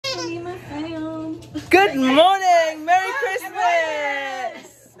Good morning! Merry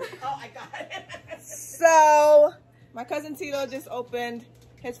Christmas! Oh, I got it. So, my cousin Tito just opened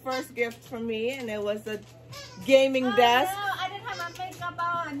his first gift for me, and it was a gaming desk. No, I didn't have my makeup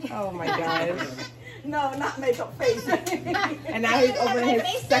on. Oh my gosh. No, not makeup face. And now he's opening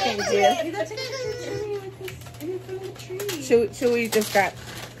his second gift. Chewy just got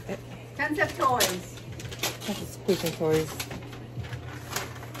Tons of toys. squeaking toys.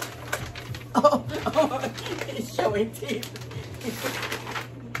 Oh, he's showing teeth.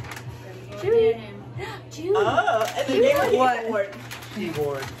 Chewy. Chewy. Oh, and then they What?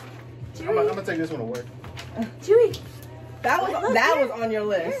 Keyboard. I'm gonna take this one to work. Chewy. That was on your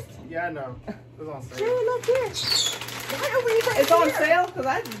list. Yeah, I know. It was on sale. Chewy, look here. It's on sale because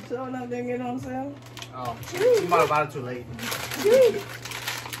I just showing up there getting on sale. Oh, you might have bought it too late. Chewy.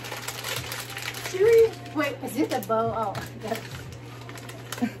 Chewy. Wait, is this a bow? Oh, that's...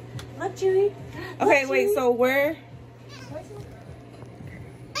 Look, Chewy. Okay, wait. Chewy. So where?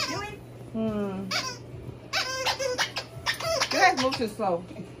 Chewy. You guys move too slow.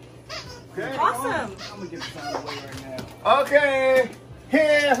 Okay. Awesome. I'm gonna get some away right now. Okay.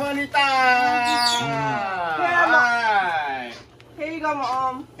 Here, honey time. Alright. Here you go,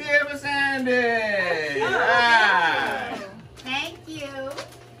 Mom. Here for Sandy. Alright. Thank you.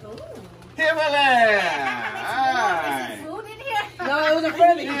 Here for Layla. Alright. Food in here? No, it was a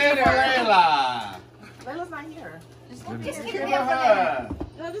friendly Here for computer. Layla. Layla's not here. Just Here for her.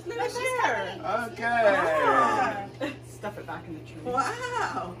 No, just leave it here. Okay. Stuff it back in the tree.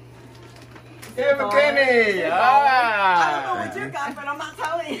 Wow. Here for Kenny. I don't know Alright. what you got, but I'm not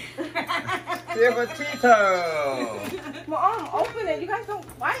telling you. Here for Tito. Mom, open it. You guys don't.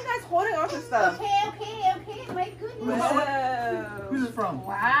 Why are you guys holding on to stuff? Okay. My goodness. Whoa. Who's it from?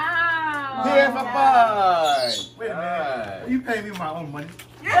 Wow. Here for Bud. Wait a minute. You pay me my own money.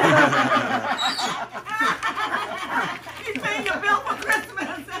 He's paying your bill for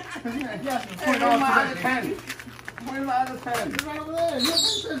Christmas. Yes, $20 pen. $20 pen. It's right over there. You pay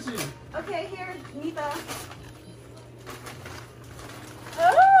attention. Okay, here, Nita.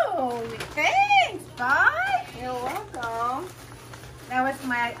 Oh, thanks, bye. You're welcome. That was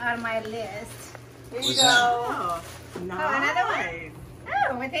on my list. Here you What's go. Oh, nice. another one?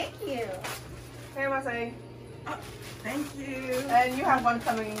 Oh, well, thank you. Here, Masai. Oh, thank you. And you have one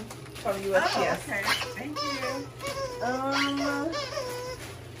coming from Oh, USPS. okay. Thank you.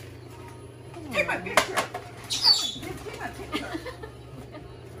 Take my picture. Take my picture.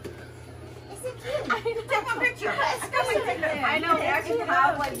 Is it cute? Take my picture. I know, we actually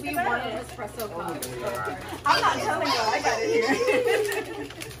have, like, we want an espresso cup. I'm not telling you. I got it here.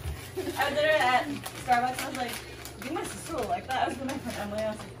 I was there at Starbucks. I was like, you must have still like that. I was going to Emily. I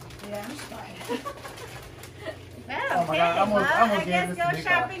was like, yeah, I'm just fine. Well, Oh my God, I'm gonna I give guess this go to Nika.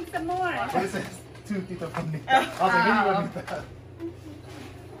 shopping some more. This is two Tito from Nika. I was like, here you go, Nika.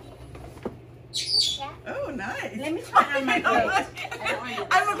 Oh, nice. Let me try on my You know what? plate.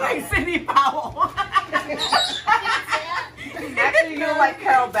 I look like Cindy Powell. Actually, you're like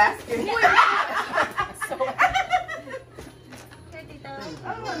Carol Baskin. Here, Tito.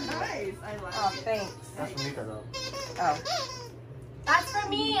 Oh, nice. I like Oh, it. thanks. That's from Nika though. Oh. That's for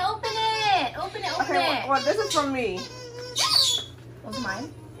me. Open it. Open it. Open Okay, it. well, this is from me. Those are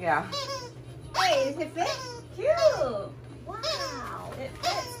mine. Yeah. Hey, does it fit? Cute. Wow. It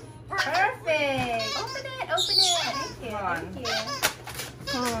fits. Perfect. Open it. Open it. Thank you. Come on. Thank you.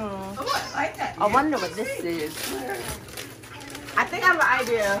 Oh, I like that. I wonder what this is. I think I have an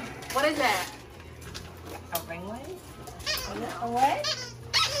idea. What is that? A ring light? A what?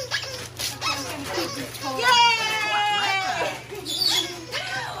 Yay!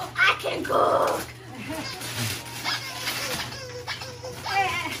 I can cook.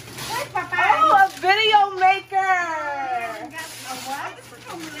 What, Papa? Oh, a video maker! A what? A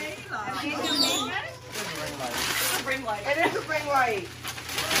video maker? Ring light. It is a ring light.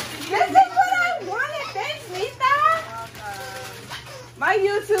 This is what I wanted. Thanks, Nita. My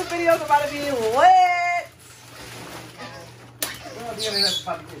YouTube video is about to be lit. Well, the internet's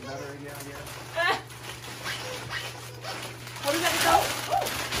about to get better again, I guess. What is that go? Oh,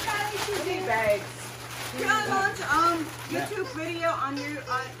 these bags. Can I launch YouTube video on your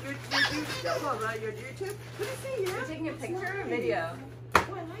YouTube? Your YouTube? Let me see You're here. taking a picture or video? Oh,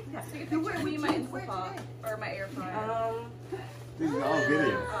 I like that. Take a picture of me, my Instant Pot, or my air fryer. These are all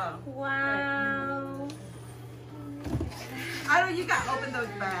videos. Oh. Wow. I know you got to open those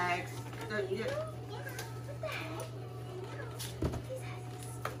bags.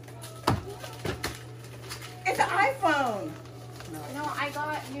 It's an iPhone. No, I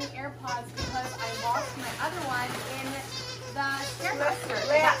got new AirPods because I lost my other one in the stairmaster.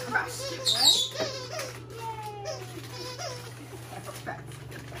 Leah, What?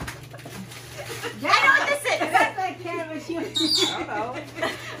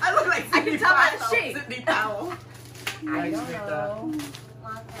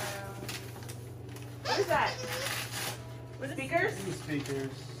 is that? Speakers? These speakers.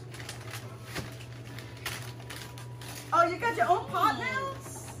 Oh, you got your own pot now?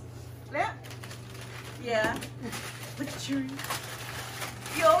 Yeah. Yeah. Look at you.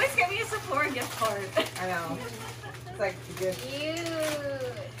 You always get me a Sephora gift card. I know. It's like good. Cute.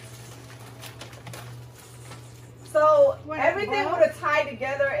 So What, everything both? would have tied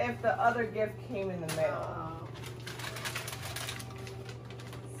together if the other gift came in the mail.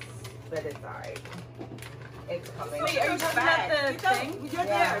 But it's alright. It's coming. Wait, are you talking about the thing? You're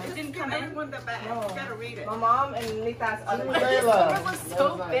Yeah. there. It didn't come everyone the bag. No. You gotta read it. My mom and Nita's other gift. Layla. was so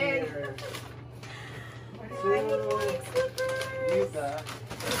Layla's not big. here. What's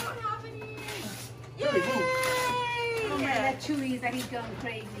happening? Oh my, that Chewy's that he's going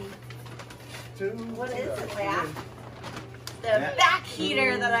crazy. What is it, Leah? The back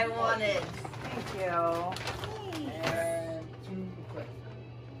heater that I wanted. Thank you. And 2 clips.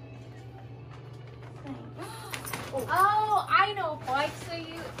 Oh, I know. Like, so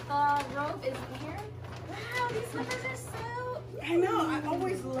you, the rope is here? Wow, these slippers are so I know. I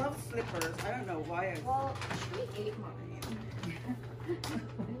always love slippers. I don't know why. well, Chewy ate mine.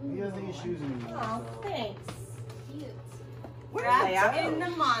 He doesn't eat shoes anymore. Oh, So. thanks. Cute. Wrapped in the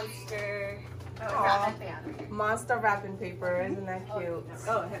monster. Oh, Aw. got my fan. Monster wrapping paper, isn't that cute?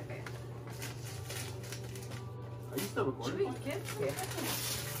 Oh, headband. Are you still recording?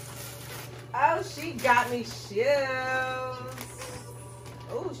 Oh, she got me shoes.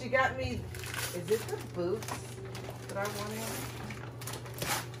 Oh, she got me. Is this the boots that I wanted?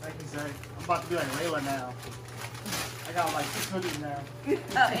 Like I said, I'm about to be like Layla now. I got like 6 hoodies now.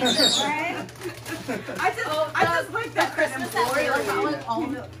 Oh, and I just like that Christmas that Layla got like all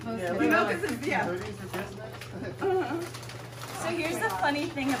the You know, because it's, yeah. Hoodies for Christmas. so here's the funny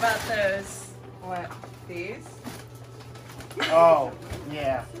thing about those. What? These? Oh,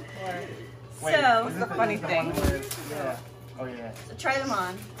 yeah. What? Wait, So- is the this funny is this thing. one where- yeah. Oh, yeah. So try them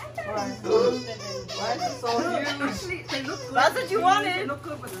on. Why is it so huge? Actually, they look good. That's what you wanted. They look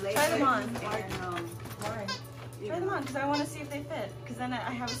good with lace. Try them on. And, Why? Try them on because I want to see if they fit. Because then I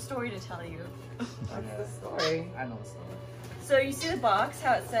have a story to tell you. What's the story? I know the story. So you see the box,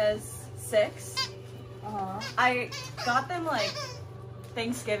 how it says 6? Uh-huh. I got them like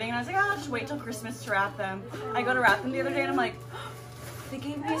Thanksgiving and I was like, oh, I'll just wait till Christmas to wrap them. I go to wrap them the other day and I'm like, they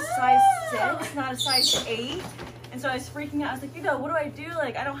gave me a size 6, not a size 8. And so I was freaking out. I was like, Vito, what do I do?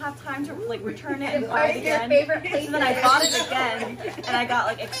 Like, I don't have time to like return it and buy it Your again. favorite place. So then I bought it again and I got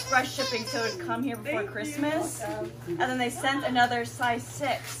like express shipping so it would come here before Christmas. And then they sent another size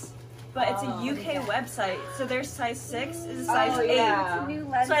 6. But it's a UK website, so their size 6 is a size 8. yeah.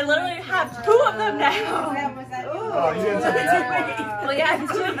 So I literally have 2 of them now. Oh, you didn't tell me that one. Well, yeah, 2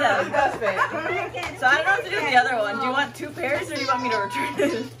 of It them. does fit. So I don't know what to do with the other one. Do you want 2 pairs or do you want me to return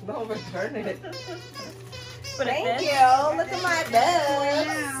it? Don't return it. But it Thank fits. you. Look at my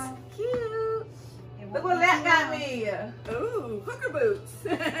boots. Cute. Look what that got me. Ooh, hooker boots.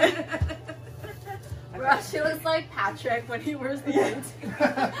 Bro, she looks like Patrick when he wears the boots.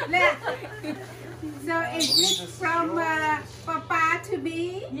 So is this from Papa to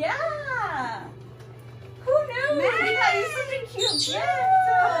me? Yeah. Who knew? Nice. We got you such a cute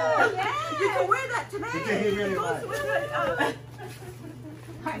gift. You can wear that today. You can hear me It goes right. with it.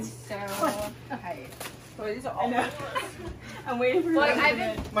 I'm so hyped. So these are all. I'm waiting for you. Like, I've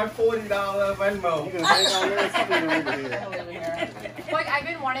been, My $40 Venmo. You gonna take all this? Something over here. like, I've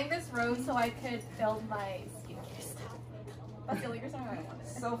been wanting this robe so I could build my skincare stuff. That's the only reason why I wanted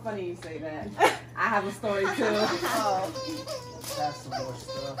it. So funny you say that. I have a story too. Oh. Pass some more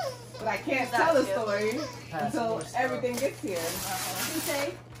stuff. But I can't tell the That's story Pass some until more stuff. everything gets here. You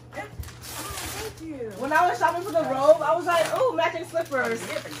say? Thank you. When I was shopping for the robe, I was like, ooh, matching slippers.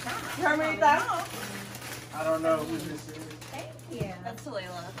 You heard me, Ethan? I don't know who this is. Thank you. That's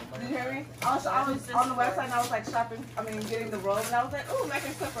Layla. Did you hear me? I was on the website and I was like shopping, getting the robe and I was like, ooh,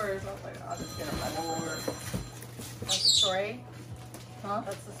 matching slippers. I was like, I'll just get them like more. That's the story? Huh?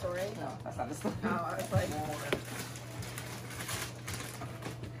 That's the story? No, that's not the story. Oh, I was like,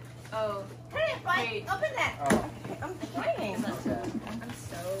 oh. Hey, wait. Open that. Oh, I'm trying. okay. I'm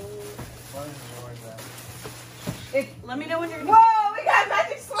so... What is yours at? Let me know when you're. Whoa, we got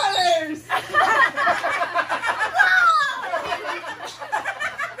matching sweaters!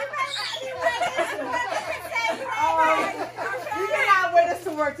 You cannot wear this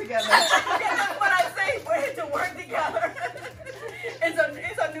to work together. That's what I say. We're here to work together. It's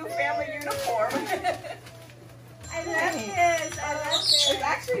a new family uniform. I love this. I love It's this.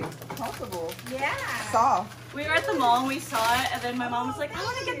 actually comfortable. Yeah. Soft. We were at the mall and we saw it, and then my mom was like, I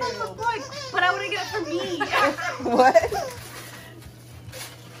want to get that for Blake, but I want to get it for me. What?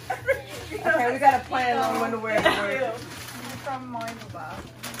 Okay, we got a plan on when to wear it. From Moiva.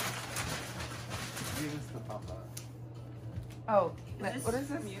 Give us the papa. Oh, what is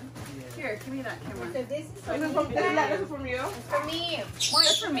this? Here, give me that camera. So this is This is from, this is from you? For me.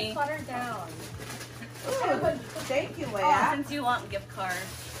 That's for me. Clutter down. Ooh, thank you, Oh, Leia. since you want gift card.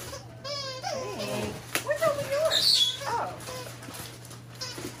 Hey. What's over yours? Oh.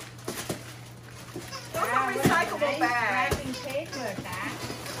 Those are recyclable bags. Wrapping paper, that.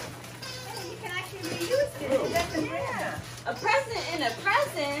 Hey, you can actually reuse this. That's a Yeah. A present in a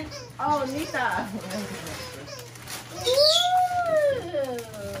present. Oh, Nita. Ooh.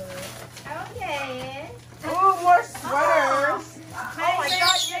 Okay. Ooh, more sweaters. Oh my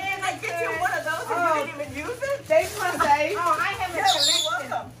God! Did I get you one of those and you didn't even use it? Thanks, Monday. Oh, I have a Yes, you're collection.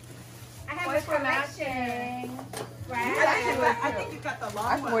 welcome. I have a collection. I Right? think you got the long I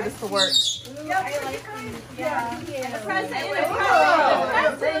one. can wear this to work. I like these. Yeah. A present in a Oh.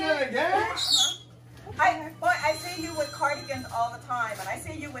 present. Bring it again? I see you with cardigans all the time, and I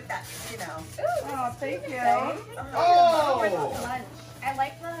see you with that, you know. Oh, thank you. Oh! Lunch. I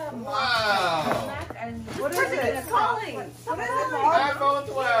like the Wow! snack and What is Person it? is calling. What is it? iPhone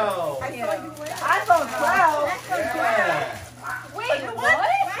 12! I saw you with iPhone 12. Yeah! wait, what?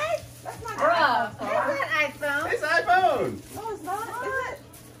 That's not Bruh. That's not iPhone. It's iPhone! No, it's not. Is it?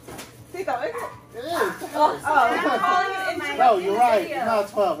 Tito, is it? It is! Oh. No, you're right. It's not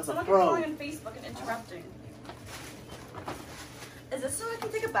 12, it's a Someone Pro. calling on Facebook and interrupting. Is this so I can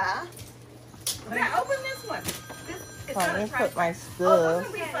take a bath? Yeah, open this one. It's Oh, not let a me trash. put my Oh, stuff. those are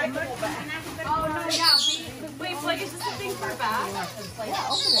recyclable bags. Oh, no, yeah. Wait, so like, is this a thing for a bath?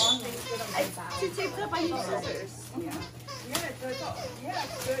 I too taped up. I need scissors. Yeah,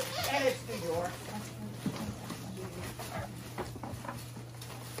 it's good. And it's New York.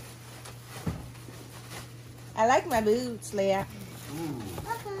 I like my boots, Leia. Ooh.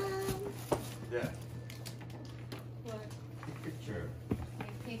 Yeah. Picture.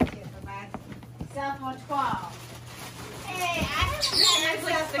 Picture of my cell phone 12. Hey, I haven't It's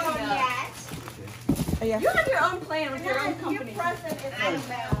like got my cell phone sticking yet. Oh, yeah. You have your own plan with your own Your company. present is I in the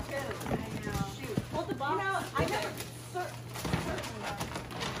mail, too. I know. Shoot, hold the box. You know, I never...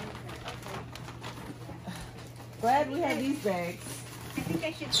 Glad we had these bags. I think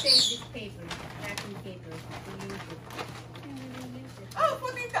I should save this paper, wrapping paper. To use it. Oh,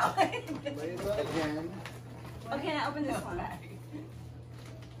 bonito. Again. Okay, now open this one.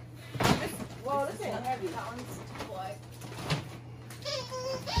 Whoa, this ain't heavy. that one's what?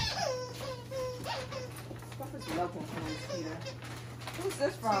 Stuff is local from Peter. Who's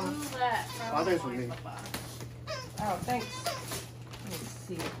this from? Who's that from? Oh, there's for me. Oh, thanks. Let me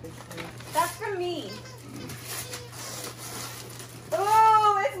see what this is. That's from me.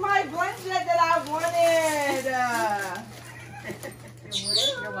 Oh, it's my blanket that I wanted.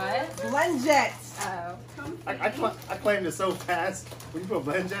 Your what? Blanket. Oh. I claimed it so fast. When you put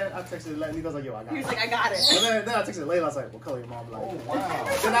blend jet, I texted Layla. He was like, yo, I got He was it. like, I got it. And then I texted Layla. I was like, what color your mom like? Oh,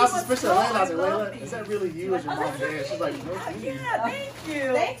 wow. Then I was suspicious of Layla. I was like, Layla, is that really you? Is your mom there? She's like, no, it's me. Yeah, thank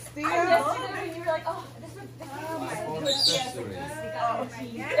you. Thanks, Theo. Yesterday when you were like, oh, this was iPhone accessory. Oh,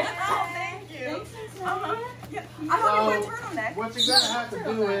 thank you. Yeah. I So, want to wear turtleneck. what you're gonna have to do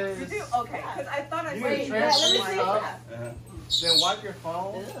You is, do? Okay, because I thought I you said can yeah, let transfer me your see. stuff, Uh-huh. then wipe your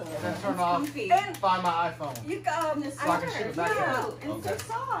phone, and then turn off, comfy. And find my iPhone. you So I can ship it back yeah, out. and Okay. so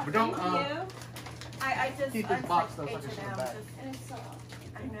soft. But don't, Thank you. I just keep this I box just though so I ate can it ship it out. back. and it's soft.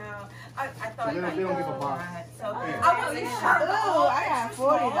 I know. I thought So they don't give a box. So Yeah. I wasn't sure. Oh, I got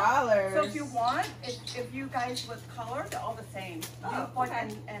 $40. So if you want, if you guys would color, they're all the same. Viewpoint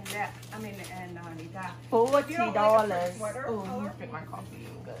and that. I mean, and Nita. $40. Sweater Oh, let me color? drink my coffee.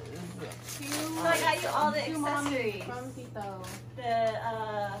 So I got you all the accessories. From Tito. The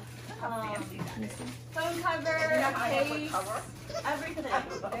How fancy that is. phone You cover, know how I would case, cover? everything.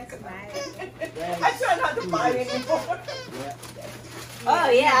 That's nice. I try not to buy it anymore. Oh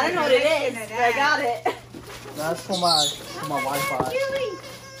yeah, I don't know what it is, but I got it. That's for my Wi-Fi.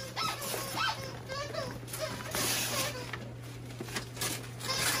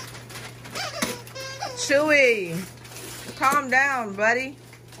 Chewy, calm down, buddy.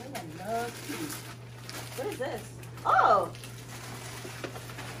 What is this? Oh,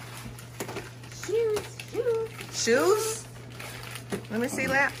 Shoes? Let me see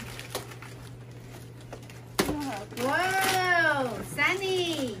that. Whoa,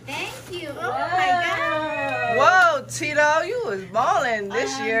 Sunny, thank you. Oh my God. Whoa, Tito, you was balling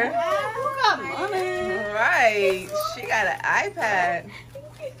this year. who got money? Right. She got an iPad.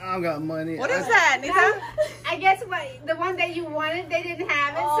 I don't got money. What is that, Nita? I guess what the one that you wanted, they didn't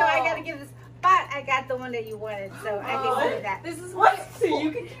have it, so I gotta give this. But I got the one that you wanted, so I can give you that. This is What? So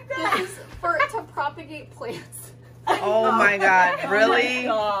you can keep that? This is for to propagate plants. Oh my God, really?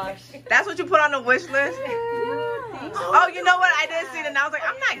 Oh my gosh. That's what you put on the wish list? Oh, you know what? I did see it and I was like,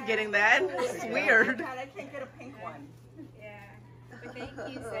 I'm not getting that. It's weird. God, I can't get a pink one. Yeah. But thank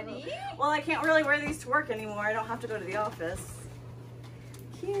you, Sunny. Well, I can't really wear these to work anymore. I don't have to go to the office.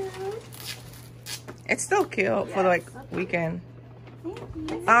 Cute. It's still cute for like weekend.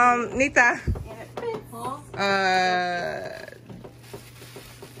 Nita. And it fits.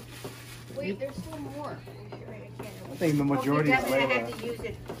 Wait, there's still more. I think the majority is I Layla. have to use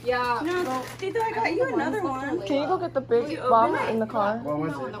it. Yeah. No, Tita, I got you another one. Can you go get the Will big you box open it? in the car? What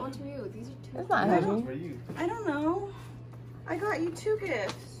was No, it? that one's for you. These are two. It's not That heavy. was for you. I don't know. I got you 2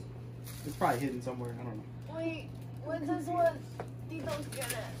 gifts. It's probably hidden somewhere. I don't know. Wait, what's this one? Tito's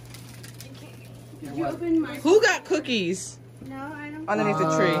gonna. Did You open my. Who got cookies No, I don't. underneath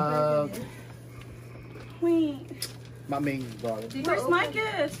the tree? Wait, My main brother. where's my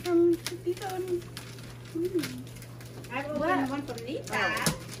gifts from Tita and I've opened one from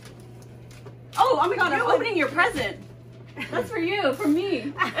Nita. Oh my god, I'm opening your present. That's for you, for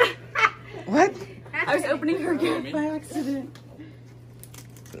me. What? I was opening her gift by accident.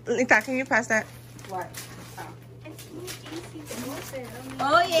 Nita, can you pass that? What? It's easy to open.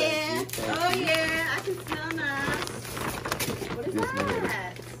 Oh yeah. Oh yeah. I can smell nice. What is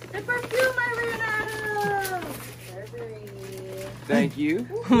that? The perfume I ran out of. Thank you.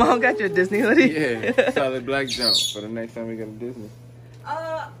 Mom got you a Disney hoodie? Yeah, solid black jump for the next time we go to Disney.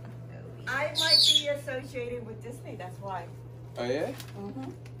 I might be associated with Disney. That's why. Oh yeah?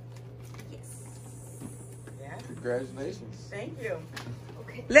 Yes. Yeah. Congratulations. Thank you.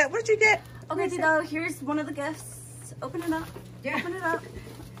 Let, what did you get? Okay, Tita, here's one of the gifts. Open it up. Yeah. Open it up.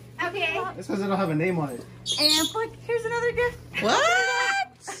 Okay. It's because it don't have a name on it. And look, here's another gift. What?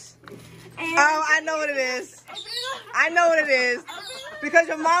 And Oh, I know what it is. I know what it is. Because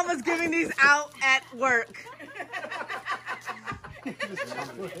your mom was giving these out at work.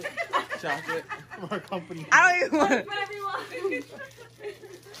 Chocolate. From our company. I don't even want to. whatever you want.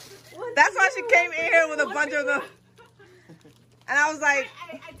 That's why she came in here with a bunch of them. And I was like,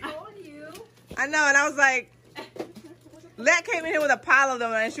 I told you. I know, and I was like, Let came in here with a pile of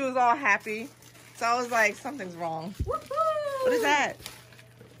them and she was all happy. So I was like, something's wrong. Woohoo! What is that?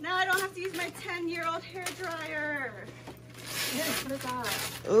 Now I don't have to use my 10-year-old hair dryer. What is that?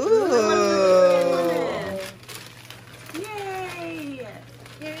 Ooh. Yay!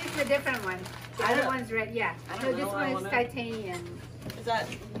 Here is a different one. The I other don't- one's red. Yeah. I don't So know this what I one is wanna- titanium. Is that,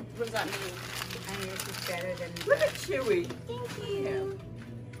 what does that mean? I mean, this is better than. Look at Chewy. Thank you.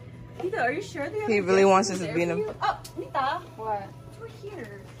 Nita, are you sure the He other really gift wants is us to there be in for a- you? Oh, Nita, What? we're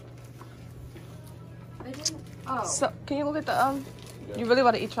here. I didn't. Oh. So, can you look at the, you really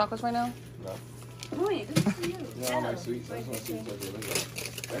want to eat chocolates right now? No. Wait, this is for you. You know, I like sweets. I just want sweets like that.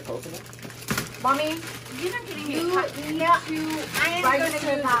 That coconut? Mommy, You're not getting you me. need Yeah. to I am gonna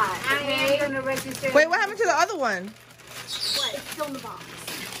register do that. I Okay? am gonna register. Wait, what happened to the other one? What? It's still in the box.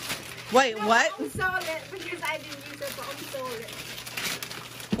 Wait, No, what? I'm sold it because I didn't use it, so I'm sold it.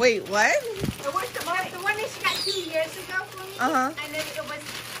 Wait, what? It was the one that she got 2 years ago for me. Uh-huh. And then it was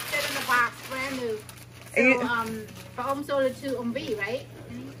still in the box, brand new. And you- So, but I'm sold it to B, right?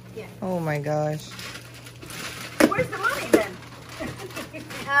 Yeah. Oh my gosh. Where's the money then? In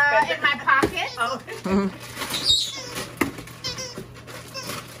my pocket. Oh.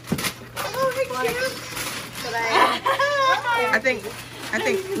 But I I think,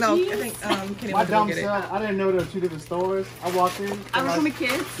 no, I think, Kenny My wants to go dumb get it. self, I didn't know there were 2 different stores. I walked in. I was they're from a like,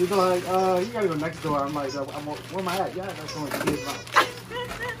 kid. they're like, you gotta go next door. I'm like, where am I at? Yeah, that's going to kids' house.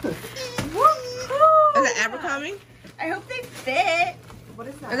 Is it Abercrombie? I hope they fit. What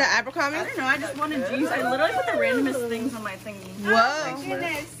is Is that Abercrombie? I don't know. I just wanted jeans. I literally put the randomest things on my thingy. Whoa.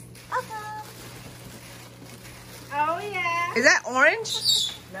 goodness. Oh yeah. Is that orange?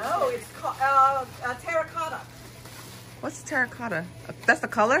 No, it's called terracotta. What's terracotta? That's the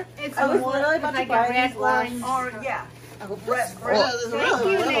color? It's I a was more literally about to like buy a red these last- orange. Or yeah. Red. Thank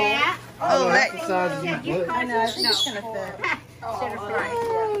you, Nat. Oh, that's let, the size Yeah, of gift your card. I know. I think No. it's gonna fit. Should have flied.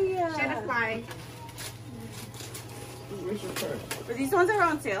 Oh yeah. Should have flied. Where's your purse? But these ones are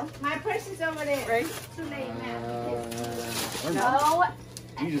on sale, My purse is over there. right? Too late now. No.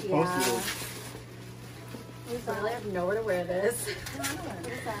 You just posted it. I have nowhere to wear this.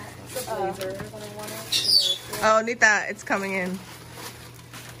 It's a blazer. oh, Nita, it's coming in.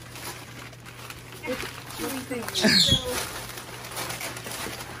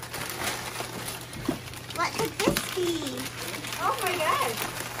 What could this be? Oh my gosh.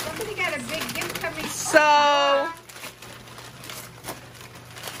 Somebody got a big gift coming. So,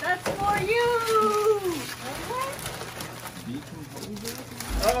 That's for for you.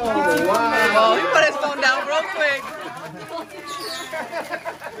 Oh, wow. Oh, he put his phone down real quick.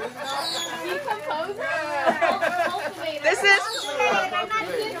 This is.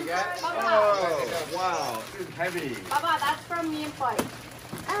 Oh, wow. This is heavy. Baba, that's from me and Fight.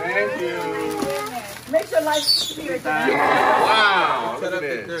 Thank you. Makes your life easier. Wow. Look at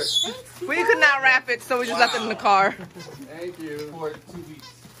this. We could not wrap it, so we just left it in the car. Thank you. For 2 weeks.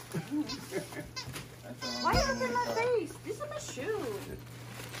 Why is it in my face? These are my shoes.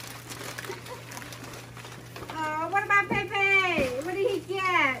 What about Pepe? What did he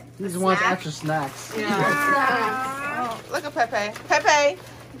get? He just wants extra snacks. Oh, look at Pepe. Pepe.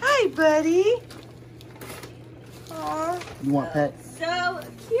 Hi, buddy. Aw. You want pet? So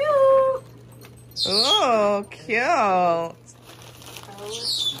cute. Oh, cute. Oh,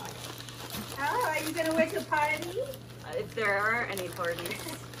 are you gonna wait to party? If there are any parties.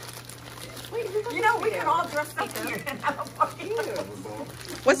 You know, we can all dress up here and have a party.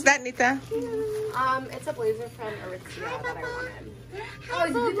 What's that, Nita? It's a blazer from Aritzia that I wanted. Oh,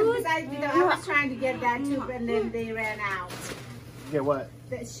 it's good because I was trying to get that too, but then they ran out. Get what?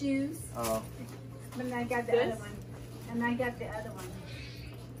 The shoes. Oh. But I got the other one. And I got the other one.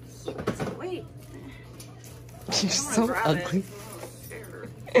 Wait. You're so ugly.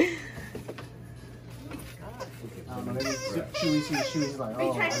 I don't know, maybe Chewy sees the shoes, he's like,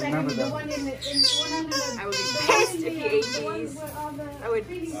 oh, I remember The them. one in the one under the. I would be pissed if he ate the one these. with all the I would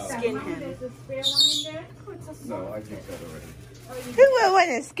pretty stuff. skin Remember him. There's a spare one in there. No, I think that already. Who would want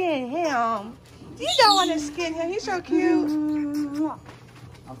to skin him? You don't want to skin him. He's so cute.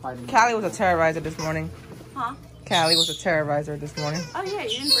 I'm fighting. Cali was a terrorizer this morning. Huh? Callie was a terrorizer this morning. Oh yeah,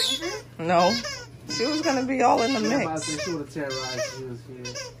 you didn't bring her? No. She was going to be all in the Yeah, but I mix. think she would have terrorized if she was here.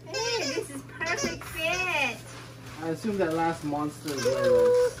 Hey, this is perfect fit. I assume that last monster is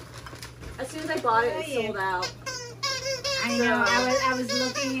yours. As soon as I bought it, it sold out. I know. I was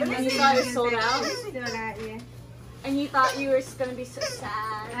looking and And you thought it sold out? Sold out, yeah. And you thought you were gonna be so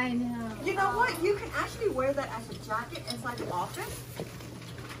sad. I know. You know what? You can actually wear that as a jacket inside the office.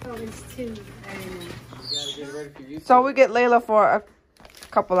 Oh, it's two. I know. You gotta get ready for you. So we get Layla for a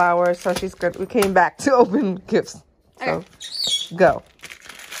couple hours, so she's good. We came back to open gifts. So go.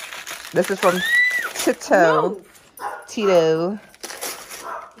 This is from Tito. Tito.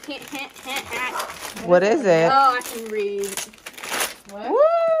 What is it? Oh, I can read. What? Woo!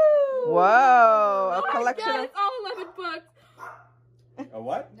 Whoa! A collection God, of. it's all 11 books. A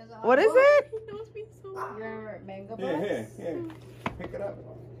what? What is it? Your mango Here, books? here. Pick it up.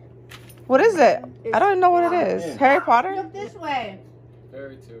 What is it? I don't know what it is. Harry Potter? Look this way.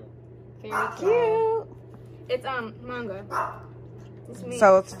 Very too. Cute. It's manga. It's me.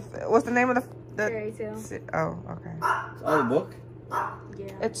 So it's, what's the name of the Fairy tale. oh, okay. Oh, the book? Yeah.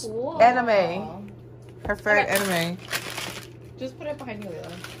 It's Cool. anime. Her favorite anime. Just put it behind you,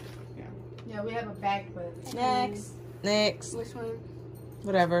 Layla. Yeah, we have a bag for it. Next. Next. Which one?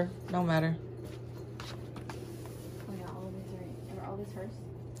 Whatever. No matter. Oh yeah, all of these are all these hers?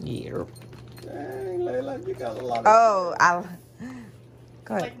 Yeah. Dang, Layla, you got a lot of Oh, I'll.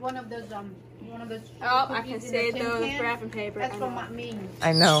 Go ahead. Like one of those Oh, I can cookies in see the tin those can. wrapping paper. That's I from know. me.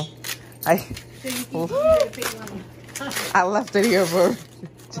 I know. So you can pick one. I left it here for.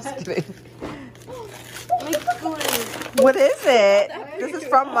 Just kidding. My goodness. What is it? This is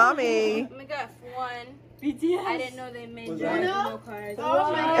from mommy. Oh my god, one. BTS. I didn't know they made What's giant that? Uno cards.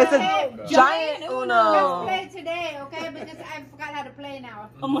 Oh my It's a God. giant Let's Uno. play today, okay? Because I forgot how to play now.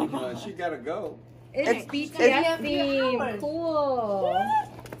 Oh my god. She gotta go. It's BTS theme. Cool.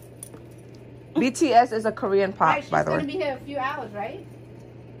 BTS is a Korean pop, Right, she's by the gonna way. be here a few hours, right?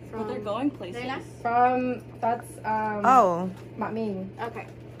 Well, they're going places. Layla? From that's Oh, not me. Okay.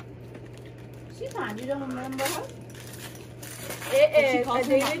 She's on. You don't remember her? It she is calls a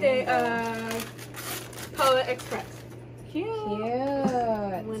them day-to-day Polar Express. Cute.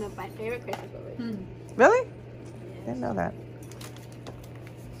 One of my favorite Christmas movies. really? Didn't know that.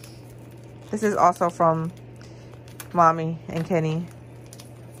 This is also from mommy and Kenny.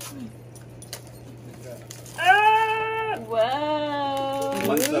 Whoa.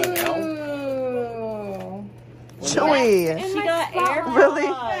 What's the hell? Ooh. Chewy. She got AirPods. Really?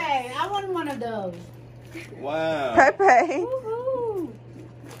 Hey, I want one of those. Wow. Pepe. Woohoo!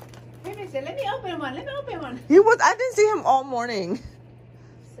 Pepe said, let me open one. Let me open one. He was. I didn't see him all morning.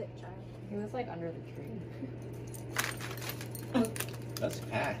 Sick child. He was like under the tree. That's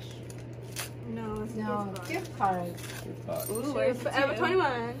cash. No, it's No, gift cards. Ooh, We're Forever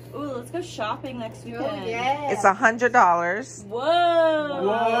 21. Ooh, let's go shopping next weekend. Oh, yeah. It's $100. Whoa.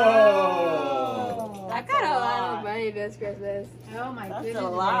 Whoa. I I got a lot of money this Christmas. Oh my That's goodness. a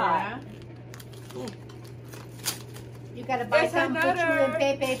lot. Laura. You gotta buy some for Chewy and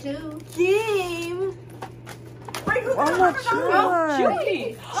Pepe too. Game. Wait, who's One more time.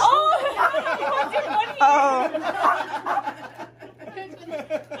 Chewy. Oh!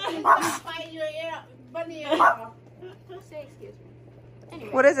 Find your ear, bunny ear off. Say excuse me.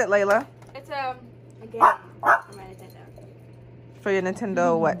 Anyway, What is it, Layla? it's a game on my Nintendo. For your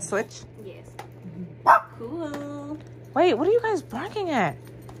Nintendo what? Switch? Yes. Cool. Wait, what are you guys barking at?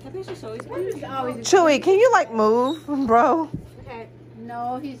 Puppies are so always He's always Chewy, can you like move, bro? Okay.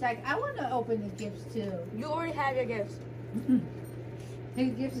 No, he's like, I want to open the gifts too. You already have your gifts.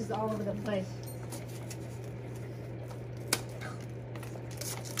 His gifts is all over the place.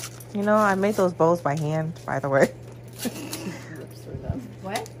 You know, I made those bows by hand, by the way.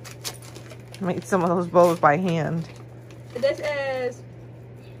 What? I made some of those bows by hand. This is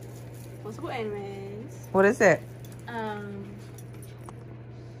multiple animes. What is it?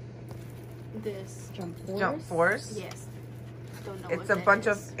 This Jump Force? Jump Force? yes. Don't know. It's what a that bunch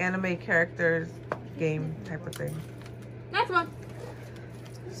is. of anime characters game type of thing. Next one.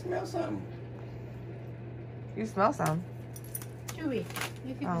 Smell something. You smell some. Chewy.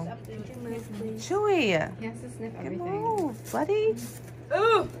 You can Oh. just up there. Chewy, He has to sniff come everything. move, buddy.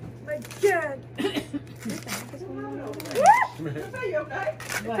 Oh my god.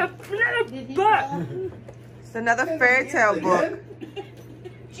 What? Did he fall? It's another fairy tale book.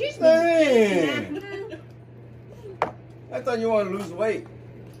 She's Dang. I thought you want to lose weight.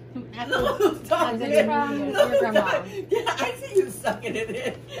 Your grandma. Yeah, I see you sucking it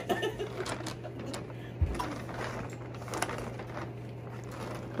in.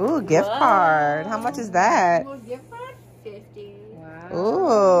 Ooh, gift card. How much is that? More gift card? 50. Wow.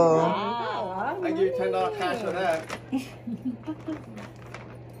 Ooh. Wow. I give you $10 cash for that.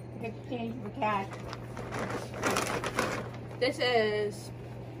 Exchange for cash. This is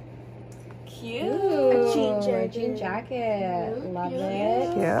Cute. a jean jacket. Jean jacket. Love Cute.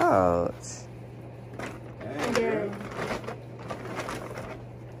 it. Cute. And then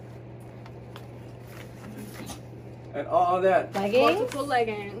And all that, Leggings? multiple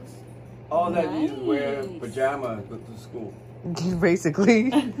leggings. all that you wear Nice. pajamas go to school.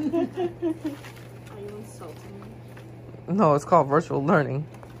 Basically. Are you insulting me? No, it's called virtual learning.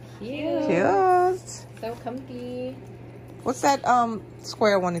 Cute. Cute. So comfy. What's that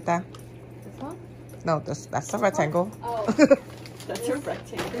square one, Ita? This one? No, that's a rectangle. Oh, That's a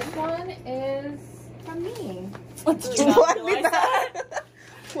rectangle. this one is from me. Did you not What? realize that?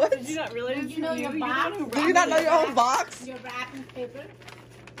 What? Did you not realize Did you know your you're the box? one who Do you not know your own box? Your wrapping paper.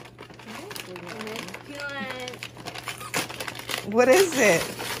 What is it?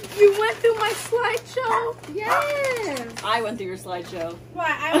 You went through my slideshow? Yes. I went through your slideshow.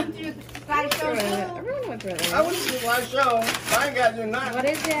 Why? I went through the slideshow too. Everyone went through it. I wouldn't do my show. I ain't got to do nothing. What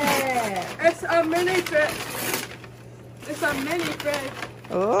is it? It's a mini fridge. It's a mini fridge.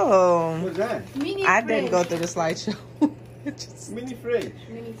 Oh. What's that? Mini I didn't go fridge. through the slideshow. Just, Mini fridge.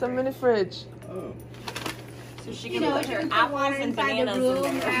 it's a mini fridge. Oh. So she You can know, put you her can put apples water and inside the bananas room,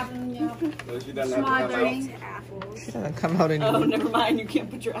 in there. have them, you know, So she doesn't have to come out. smothering. Apples. She doesn't come out anymore. Oh, never mind. You can't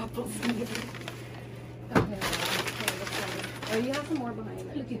put your apples in there. Okay. Oh, you have some more behind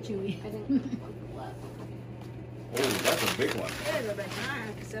it. Look at Chewy. I think one left. Oh, that's a big one. It is a big one. I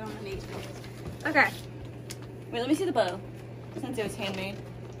have to sit on my knees for this. Okay. Wait, let me see the bow. Since it was handmade.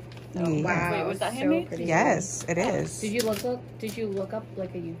 Yeah. Wait, was that handmade? Yes, it is. Did you look up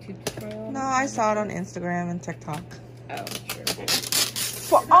like a YouTube tutorial? No, I saw it on Instagram and TikTok. Oh, true.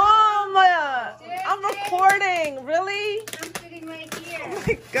 For I'm recording. Really? I'm sitting right here. Oh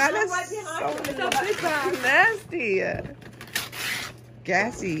my God, that's so nasty.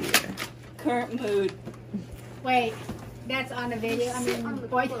 Gassy. Current mood. Wait, that's on the video. I mean,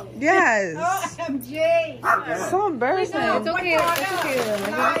 boy. Yes. OMG. So embarrassing. It's okay. It's okay. He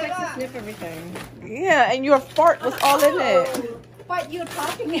just likes to sniff everything. Yeah, and your fart was all in it. But you're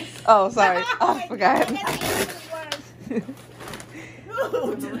talking. Oh, sorry. Oh, I forgot.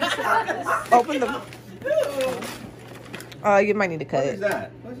 Open the. You might need to cut What is it.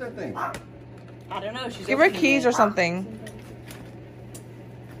 that? What's that thing? I don't know. She's Give her opening keys it. or something.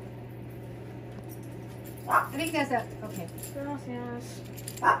 I think that's a okay.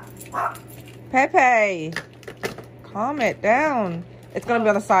 Pepe, calm it down. It's gonna be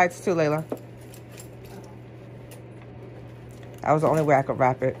on the sides too, Layla. That was the only way I could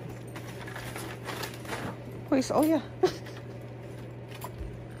wrap it. Wait, oh yeah.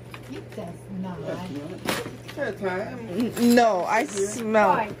 It does not. That time. No, I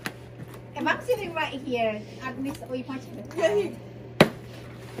smell. Boy, if I'm sitting right here, at least we punch it.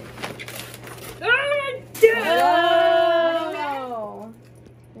 Oh.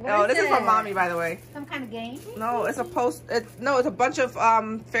 Oh, this is for mommy, by the way. Some kind of game? No, it's a no, it's a bunch of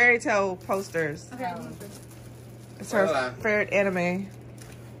fairy tale posters. Okay. It's her favorite anime.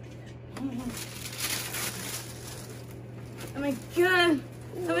 Oh my god.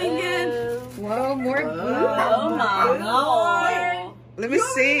 Oh my god. Whoa, more boots. Oh my god. Let me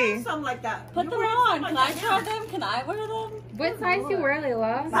see. Something like that. Put them on. Can I try them? Can I wear them? What size do you wear,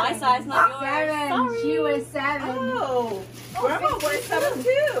 Layla? My size, not yours. 7. Sorry. She was 7. Oh, Grandma wears 7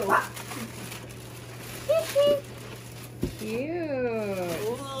 too. Cute.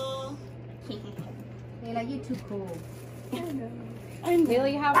 Cool. Layla, you too cool.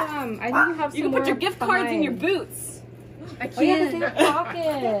 Layla, you have I think you have some You can put your more gift cards in your behind. boots. I can't. Oh, yeah, because they have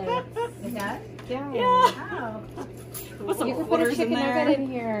pockets. It does? Yeah. Yeah. Oh. With some You can put a quarters in chicken there. nugget in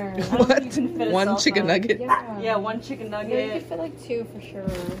here. What? You can fit a One cell chicken phone. nugget? Yeah. Yeah, one chicken Yeah, you nugget. could fit like 2 for sure.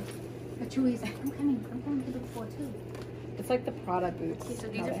 But Chewy's like, I'm coming to the floor too. It's like the Prada boots. So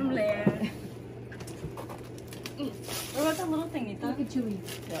these are from Leia. What about that little thing, Ethan? Look at Chewy.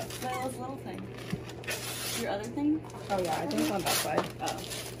 That little thing. Your other thing? Oh yeah, I think it's on that side. Oh.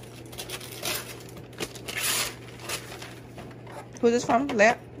 Who's this from?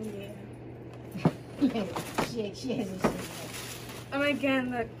 Lap? She has a Oh my god,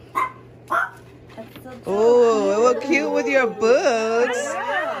 look. Oh, it look cute with your boots.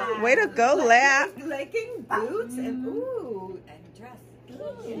 Way to go, Lap. Legging, boots, and ooh, and dress.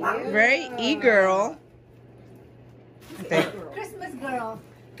 Very e-girl. Christmas girl.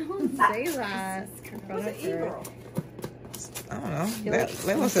 Don't say that. What's an e-girl? I don't know. You're That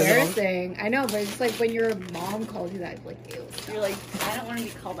like was it. embarrassing. I know, but it's like when your mom calls you that, like, ew. You're like, I don't want to be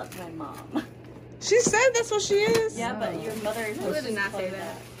called up by my mom. She said that's what she is. Yeah, but your mother is supposed did to not call say you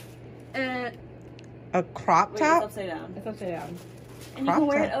that. A crop Wait, it's top? upside down. It's upside down. And you can Crop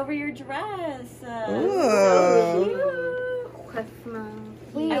wear top. it over your dress. Ooh.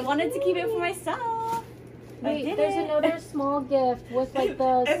 Wait, I wanted to keep it for myself. wait, there's another small gift with like the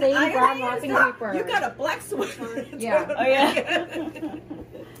And same I brown got wrapping this. paper. You got a black sweater. Yeah. Oh, yeah.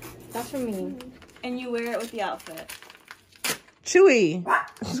 That's for me. And you wear it with the outfit. Chewy. Back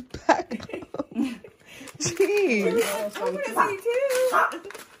up. Jeez. I'm gonna see too.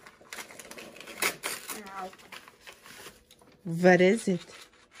 What is it?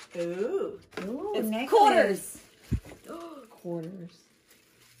 Ooh. Ooh, It's necklace. quarters. Quarters.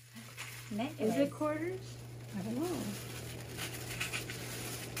 Necklace. Is it quarters? I don't know.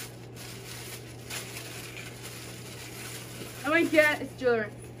 Oh my god, it's jewelry.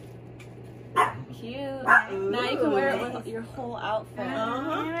 Cute. Now you can wear it with your whole outfit.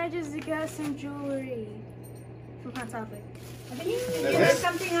 And I just got some jewelry from Hot Topic. I think there's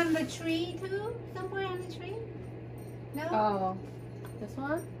something on the tree too? Somewhere on the tree? No? Oh, this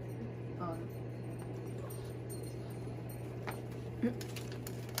one? Oh.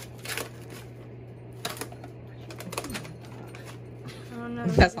 Oh no.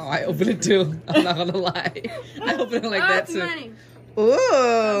 That's how I open it too. I'm not gonna lie. I open it like that too. Money. Ooh.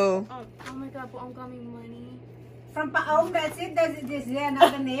 Oh my god, but got me money. From oh, that's it. Is there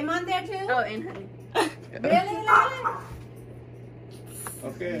another name on there too? Oh, and honey. Really, Lila?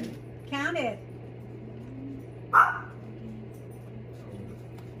 Okay. Count it.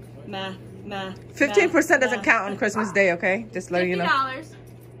 Math. 15% doesn't count on Christmas Day, okay? Just letting you know. $50.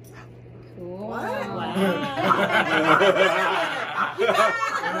 Cool. Wow.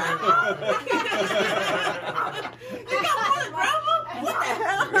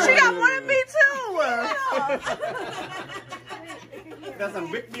 She got one of me too. That's a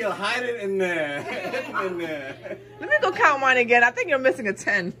big deal. Hide it in there. In there. Let me go count mine again. I think you're missing a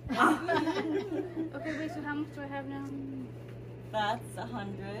 10. Okay, wait, so how much do I have now? That's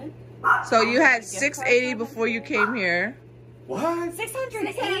 100. So you had 680 before you came here. What?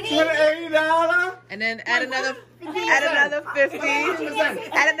 680. $280? And then add another 50. Add another.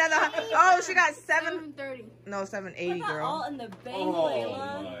 Oh, she got 730. No, 780, Put that all girl. in the bank, Oh, Layla.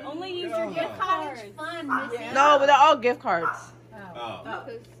 my Only use your gift College cards. fun, Missy. No, but they're all gift cards. Oh.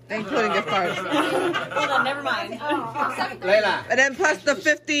 They're including gift cards. Hold on, never mind. Layla. And then plus the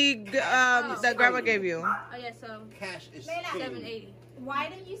 50 that grandma gave you. Oh yeah, so Cash is Layla. king. 780. Why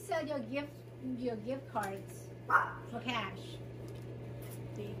don't you sell your gift cards for cash?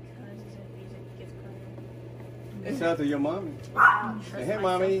 Because it's a Visa gift card. It's out to your mommy. Hey,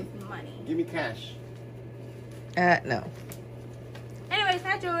 mommy. Money. Give me cash. No. Anyways,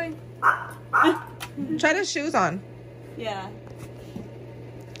 not jewelry. Try the shoes on. Yeah.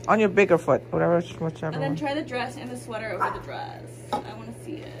 On your bigger foot. Whichever And then one. try the dress and the sweater over the dress. I want to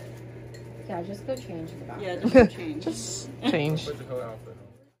see it. Yeah, just go change the back. Yeah, just change. Just change. Put the whole outfit on.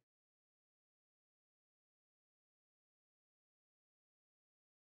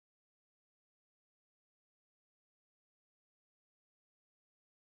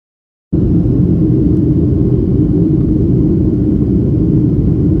 So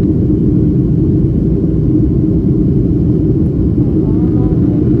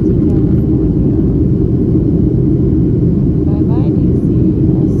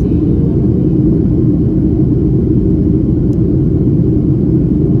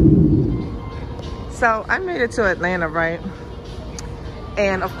I made it to Atlanta, right?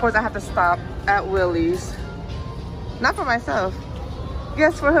 And of course I have to stop at Willie's. Not for myself.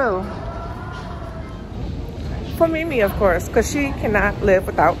 Guess for who? For Mimi, of course, because she cannot live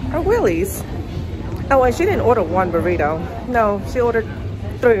without her Willie's. Oh, and she didn't order one burrito. No, she ordered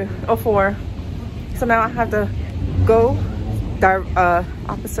 3 or 4. So now I have to go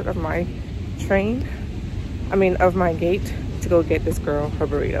opposite of my train. I mean, of my gate to go get this girl her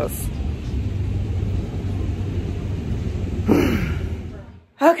burritos.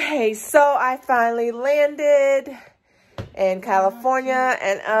 Okay, so I finally landed in California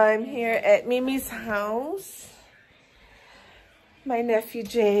and I'm here at Mimi's house. My nephew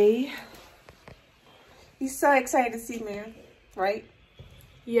Jay. He's so excited to see me, right?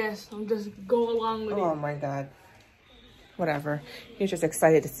 Yes, I'm just go along with it. Oh my God. Whatever. He's just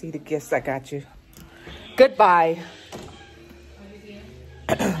excited to see the gifts I got you. Goodbye.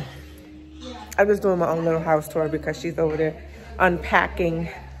 I'm just doing my own little house tour because she's over there unpacking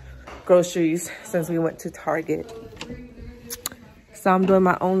groceries since we went to Target. So I'm doing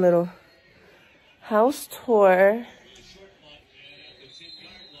my own little house tour.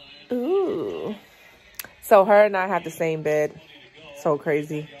 Ooh. So her and I have the same bed. So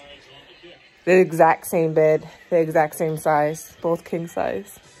crazy. The exact same bed, the exact same size, both king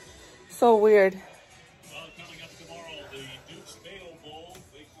size. So weird.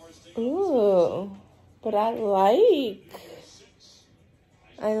 Ooh, but I like.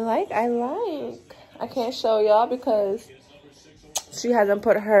 I can't show y'all because she hasn't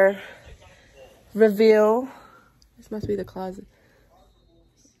put her reveal. This must be the closet.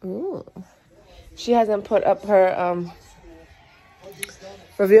 Ooh. She hasn't put up her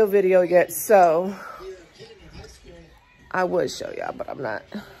reveal video yet, so I would show y'all, but I'm not.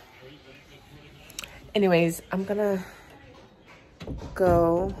 Anyways, I'm gonna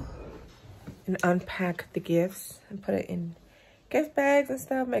go and unpack the gifts and put it in gift bags and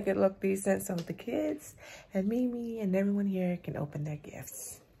stuff, make it look decent so the kids and Mimi and everyone here can open their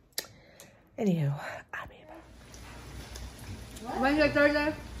gifts. Anywho, I'll be back. Wednesday,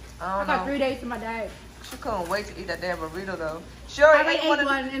 Thursday? I I got 3 days to my day. She couldn't wait to eat that damn burrito though. I already ate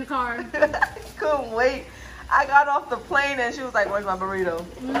one in the car. Couldn't wait. I got off the plane and she was like, "Where's my burrito?"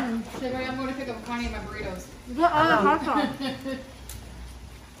 I'm going to pick up Connie and my burritos. Hot sauce.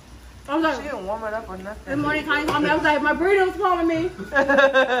 I was like, She didn't warm it up or nothing. good morning, Connie called me. I was like, my burrito's calling me.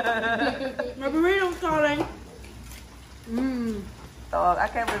 My burrito's calling. Dog, I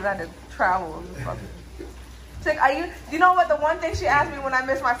can't believe I had to travel. Chick, you know what? The one thing she asked me when I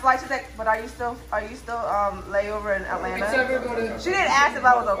missed my flight, she's like, "But are you still layover in Atlanta?" She didn't ask if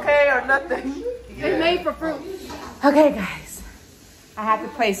I was okay or nothing. It's made for fruit. Okay, guys, I have to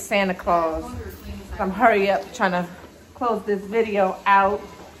play Santa Claus. I'm hurry up trying to close this video out,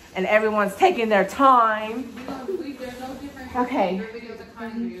 and everyone's taking their time. Okay.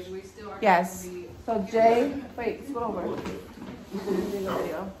 Yes. So Jay, wait, scoot over.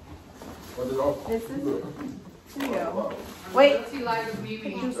 This is you. Wait.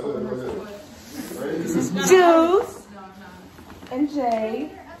 This is Juice and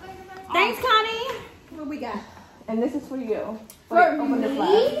Jay. Thanks, Connie. What we got? And this is for you. For open this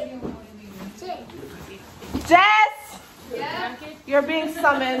me? Jess! Yeah? You're being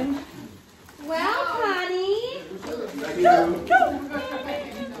summoned. Well, Connie. Thank you.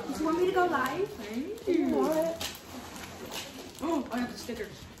 You want me to go live? Thank you. What? Oh, I have the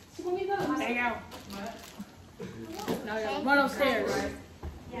stickers. You want me to go live? There you go. Now you gotta run upstairs.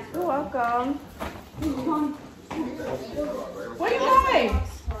 You're welcome. Where you going?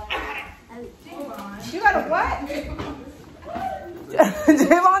 You got a what?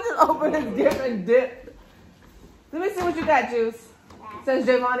 Javon just opened his gift and dipped. Let me see what you got, Juice. Since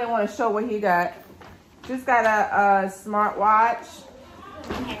Javon didn't want to show what he got. Just got a smart watch.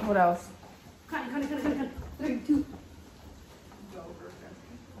 What else? Connie. 3, 2.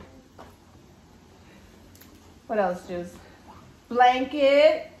 What else, Juice?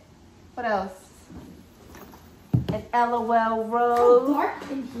 Blanket. What else? An LOL robe.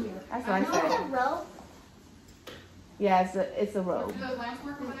 Dark in here. That's what I said. Robe? Yeah, it's a robe. Do those lamps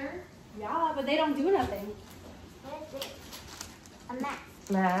work over there? Yeah, but they don't do nothing. A mask.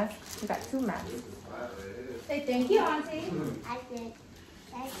 Mask. We got 2 masks. Say thank you, Auntie. I did.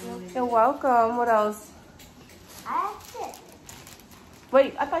 Thank you. You're welcome. What else? I did.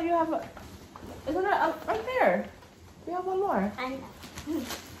 Wait, I thought you have a... Isn't it right there? You have one more.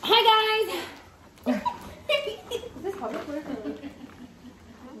 Hi guys! Is this public?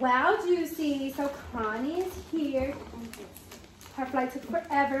 Wow, Juicy. So Connie is here. Her flight took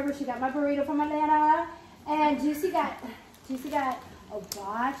forever, but she got my burrito from Atlanta. And Juicy got a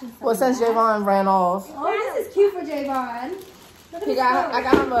watch and some Well, since Javon ran off. Oh, this is cute for Javon. I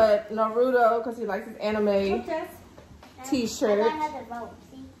got him a Naruto because he likes his anime t-shirt.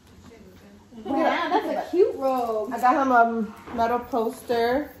 Wow, that's a cute robe. I got him a metal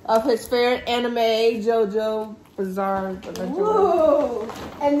poster of his favorite anime, JoJo Bizarre Adventure. Whoa.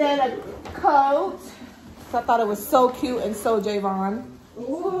 And then a coat. So I thought it was so cute and so Javon.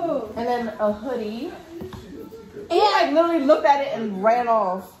 Ooh. And then a hoodie. He like literally looked at it and ran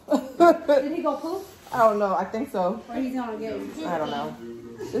off. Did he go poop? I don't know. I think so. Or he's gonna get it? I don't know.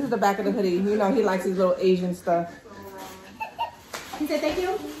 This is the back of the hoodie. You know, he likes his little Asian stuff. He said thank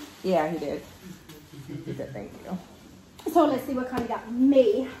you? Yeah, he did. He said thank you. So let's see what Connie got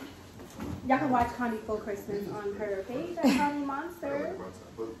me. Y'all can watch Connie for Christmas on her page at Connie Monster.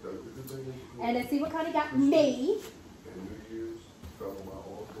 And let's see what Connie got me.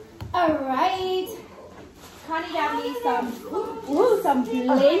 Alright. Connie got me some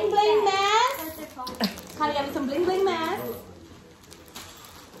bling bling mask. Connie got me some bling bling mask.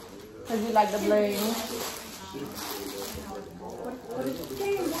 Because you like the bling.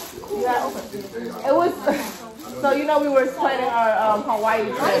 Yeah, open. It was, so you know we were planning our Hawaii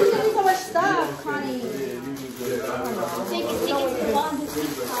trip. Why are you getting so much stuff, Connie?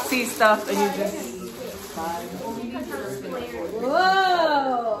 See stuff and you just...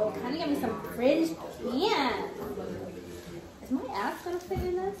 Whoa! Connie got me some fringe pants. Is my ass gonna fit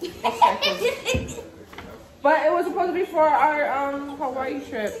in this? But it was supposed to be for our Hawaii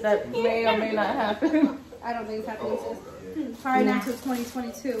trip that may or may not happen. I don't think it's happening. Probably not until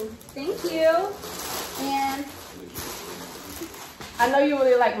 2022. Thank you. And I know you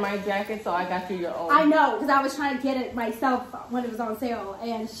really like my jacket, so I got you your own. I know, because I was trying to get it myself when it was on sale,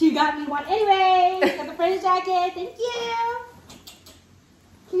 and she got me one anyway. Got the fringe jacket. Thank you.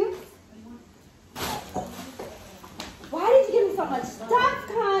 Cute. Why did you give me so much stuff,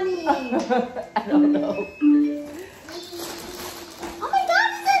 Connie? I don't know. Oh my God,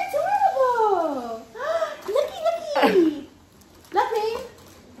 it's adorable. Looky. Look, babe.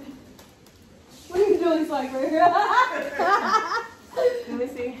 What are you doing, Swiper? Let me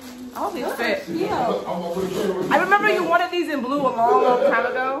see. I hope these fit. Cute. I remember you wanted these in blue a long time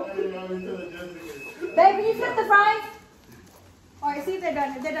ago. Babe, can you flip the fries? Alright, see if they're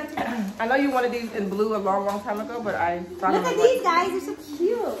done. They're done together. I know you wanted these in blue a long time ago, but I thought Look at these guys. They're so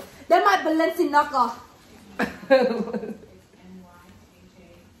cute. They're my Balenciaga.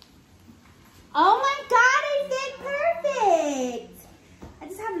 Oh my God, I did perfect. I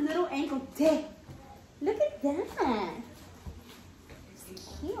just have a little ankle dip. Look at that. It's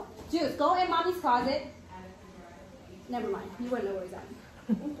cute. Juice, go in mommy's closet. Never mind. You wouldn't know where it's at.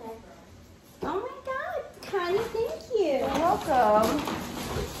 Okay. Oh my God, Connie, thank you. You're welcome.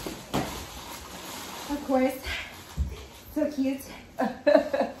 Of course. So cute.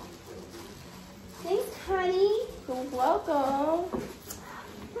 Thanks, Connie. You're welcome.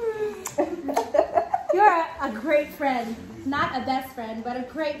 You're a great friend. Not a best friend, but a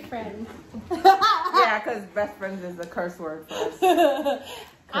great friend. Yeah, because best friends is a curse word for us.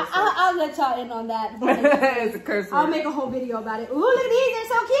 I'll let y'all in on that. It's a curse word. I'll make a whole video about it. Ooh, look at these. They're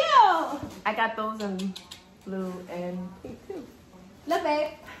so cute. I got those in blue and pink too. Look,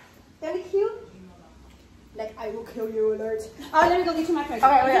 babe. They're cute. Like, I will kill you alert. Oh, let me go get you my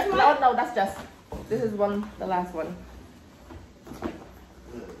present. Okay, no, that's just. This is the last one.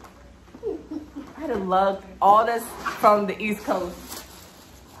 I had to lug all this from the East Coast.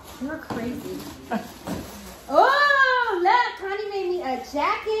 You're crazy. Oh, look, Connie made me a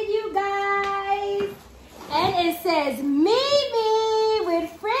jacket, you guys. And it says, Mimi with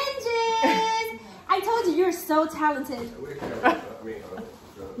fringes. I told you, you're so talented.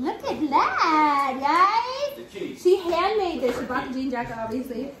 Look at that, guys. She handmade this. She bought the jean jacket,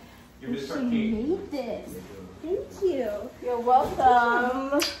 obviously. And she made this. Thank you. You're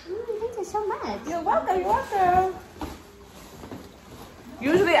welcome. Thank you so much. You're welcome. You're welcome.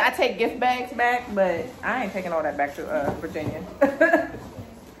 Usually I take gift bags back, but I ain't taking all that back to Virginia.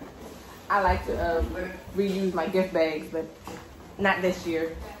 I like to reuse my gift bags, but not this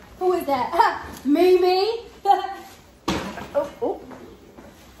year. Who is that? Mimi. Oh.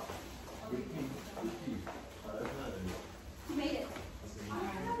 You made it.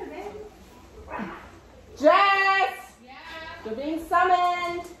 Jess! Yeah? You're being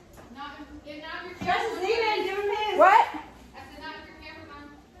summoned. Not, get out of your Jess is leaving. Give him his. What? I said not if your camera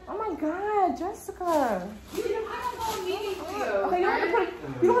God, Jessica. You don't go meeting for you. Okay, you don't have to put.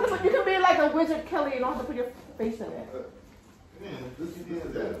 You don't have to put. You can be like a wizard, Kelly. You don't have to put your face in it.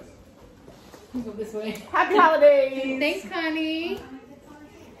 Go this way. Happy holidays. Thanks, Connie.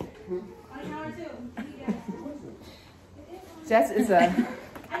 Jess is a.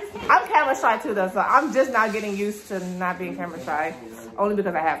 I'm camera shy too, though, so I'm just now getting used to not being camera shy, only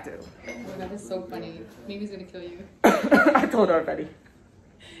because I have to. Oh, that is so funny. Mimi's gonna kill you. I told her already.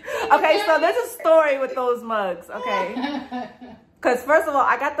 Okay, so there's a story with those mugs, okay? Because first of all,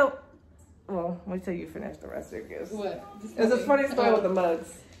 I got the. Well, wait till you finish the rest of your gifts. What? There's a funny story with the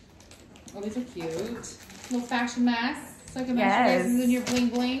mugs. Oh, these are cute. Little fashion masks. So I can match your guys in your bling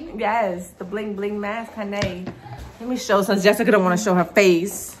bling. Yes, the bling bling mask, honey. Let me show, since Jessica don't want to show her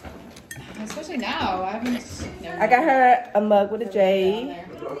face. Especially now. I got her a mug with a J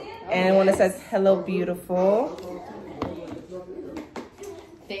and one that says "Hello, beautiful."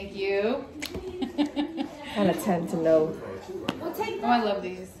 Thank you. Kind of tend to know. Oh, I love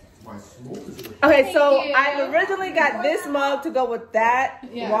these. Okay, so I originally got this mug to go with that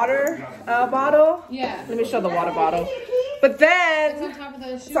water bottle. Yeah. Let me show the water bottle. But then,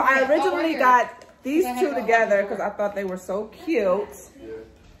 so I originally got these two together because I thought they were so cute.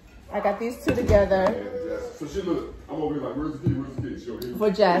 I got these two together. So she look, I'm over here like, where's the key? Where's the key?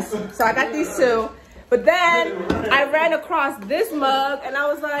 For Jess. So I got these two. But then I ran across this mug and I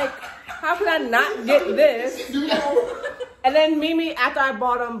was like, how could I not get this? And then Mimi, after I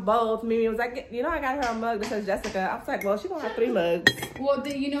bought them both, Mimi was like, you know, I got her a mug that says Jessica. I was like, well, she gonna have 3 mugs. Well,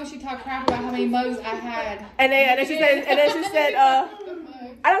 you know, she talked crap about how many mugs I had. And then she said,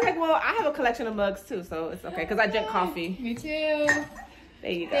 I was like, well, I have a collection of mugs too, so it's okay, because I drink coffee. Me too.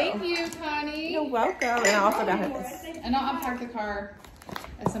 There you go. Thank you, Connie. You're welcome. And I also got her this. And I'll unpack the car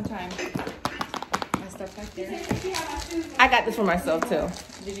at some time. My stuff back there. I got this for myself too.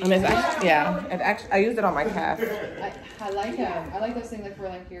 Did you? Yeah. And actually, I used it on my calf. I like them. I like those things for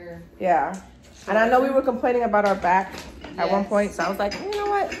like your. Yeah. And I know we were complaining about our back at one point, so I was like, you know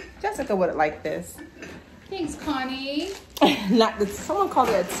what? Jessica would like this. Thanks, Connie. Not this. Someone called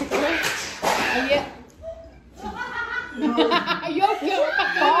it a tickler. Yeah. Yo,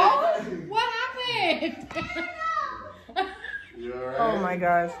 what happened? Oh my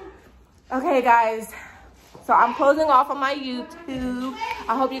gosh. Okay, guys. So I'm closing off on my YouTube.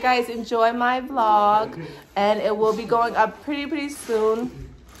 I hope you guys enjoy my vlog, and it will be going up pretty soon.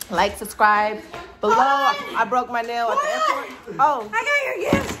 Like, subscribe. Below, I broke my nail at the airport. Oh, I got your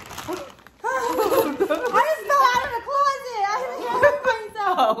gift. I just fell out of the closet. I didn't hear myself.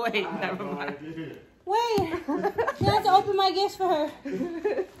 oh wait, never mind. Wait, you have to open my gifts for her.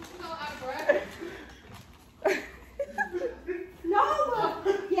 No.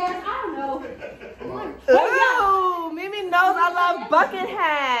 Yes, I don't know. Ooh, Mimi knows I love bucket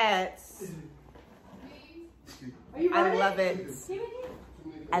hats. Are you I ready? love it.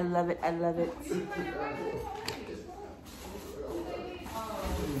 I love it. I love it.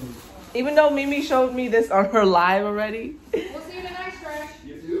 Even though Mimi showed me this on her live already. We'll see you tonight, Fresh.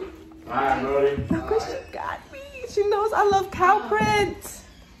 You too? Alright, buddy. Look what she got me. She knows I love cow print.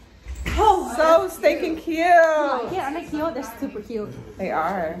 Oh, so stinking cute. Yeah, aren't they cute? They're super cute. They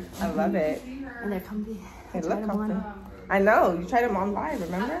are. I love it. And they're comfy. They look comfy. I know. You tried them on live,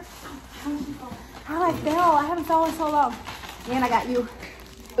 remember? How do I feel? I haven't felt in so long. And I got you.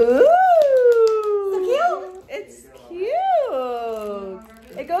 Ooh. So cute. It's cute.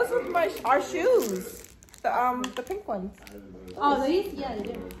 It goes with our shoes. The pink ones. Oh, these? Yeah, they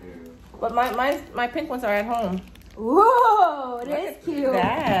do. But my pink ones are at home. Whoa, that is cute.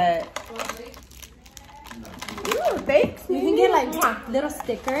 That. Ooh, thanks. You can get like little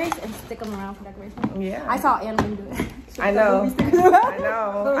stickers and stick them around for decoration. Yeah. I saw Annalyn do it. I know. I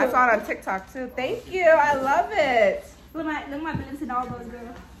know. I saw it on TikTok too. Thank you. I love it. Look at my Balenciagas,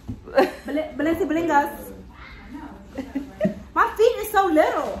 girl. Balenciagas. My feet is so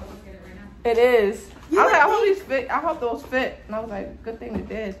little. It is. I was like, I hope these fit. I hope those fit. And I was like, good thing it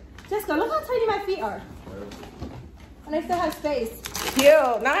did. Jessica, look how tiny my feet are. And I still have space. Cute.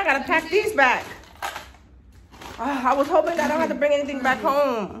 Now I gotta pack these back. I was hoping that I don't have to bring anything back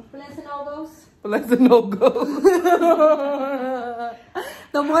home. Balenciagas. Balenciagas.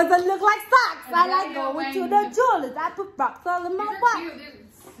 The ones that look like socks. I like going to the jewelers. I put rocks all in my watch.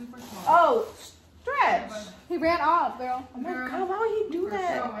 Oh, stretch. He ran off, girl. Oh my God, why would he do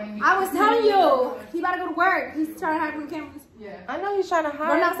that? I was telling you. He about to go to work. He's trying to hide from the cameras. Yeah. I know he's trying to hide.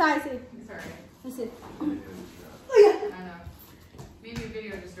 Run outside, see. Sorry. Let's see. I know. Maybe a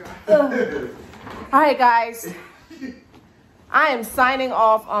video just dropped. All right, guys. I am signing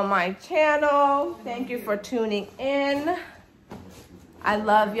off on my channel. Thank you for tuning in. I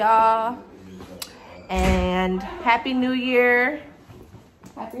love y'all. And Happy New Year.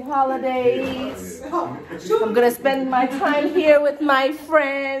 Happy holidays. I'm gonna spend my time here with my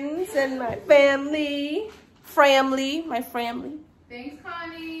friends and my family. My family. Thanks,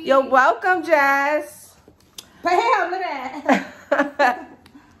 Connie. You're welcome, Jazz. Bam, look at that.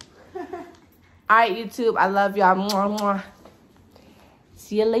 All right, YouTube. I love y'all. Mwah, mwah.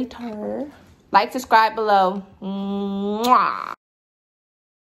 See you later. Like, subscribe below. Mwah.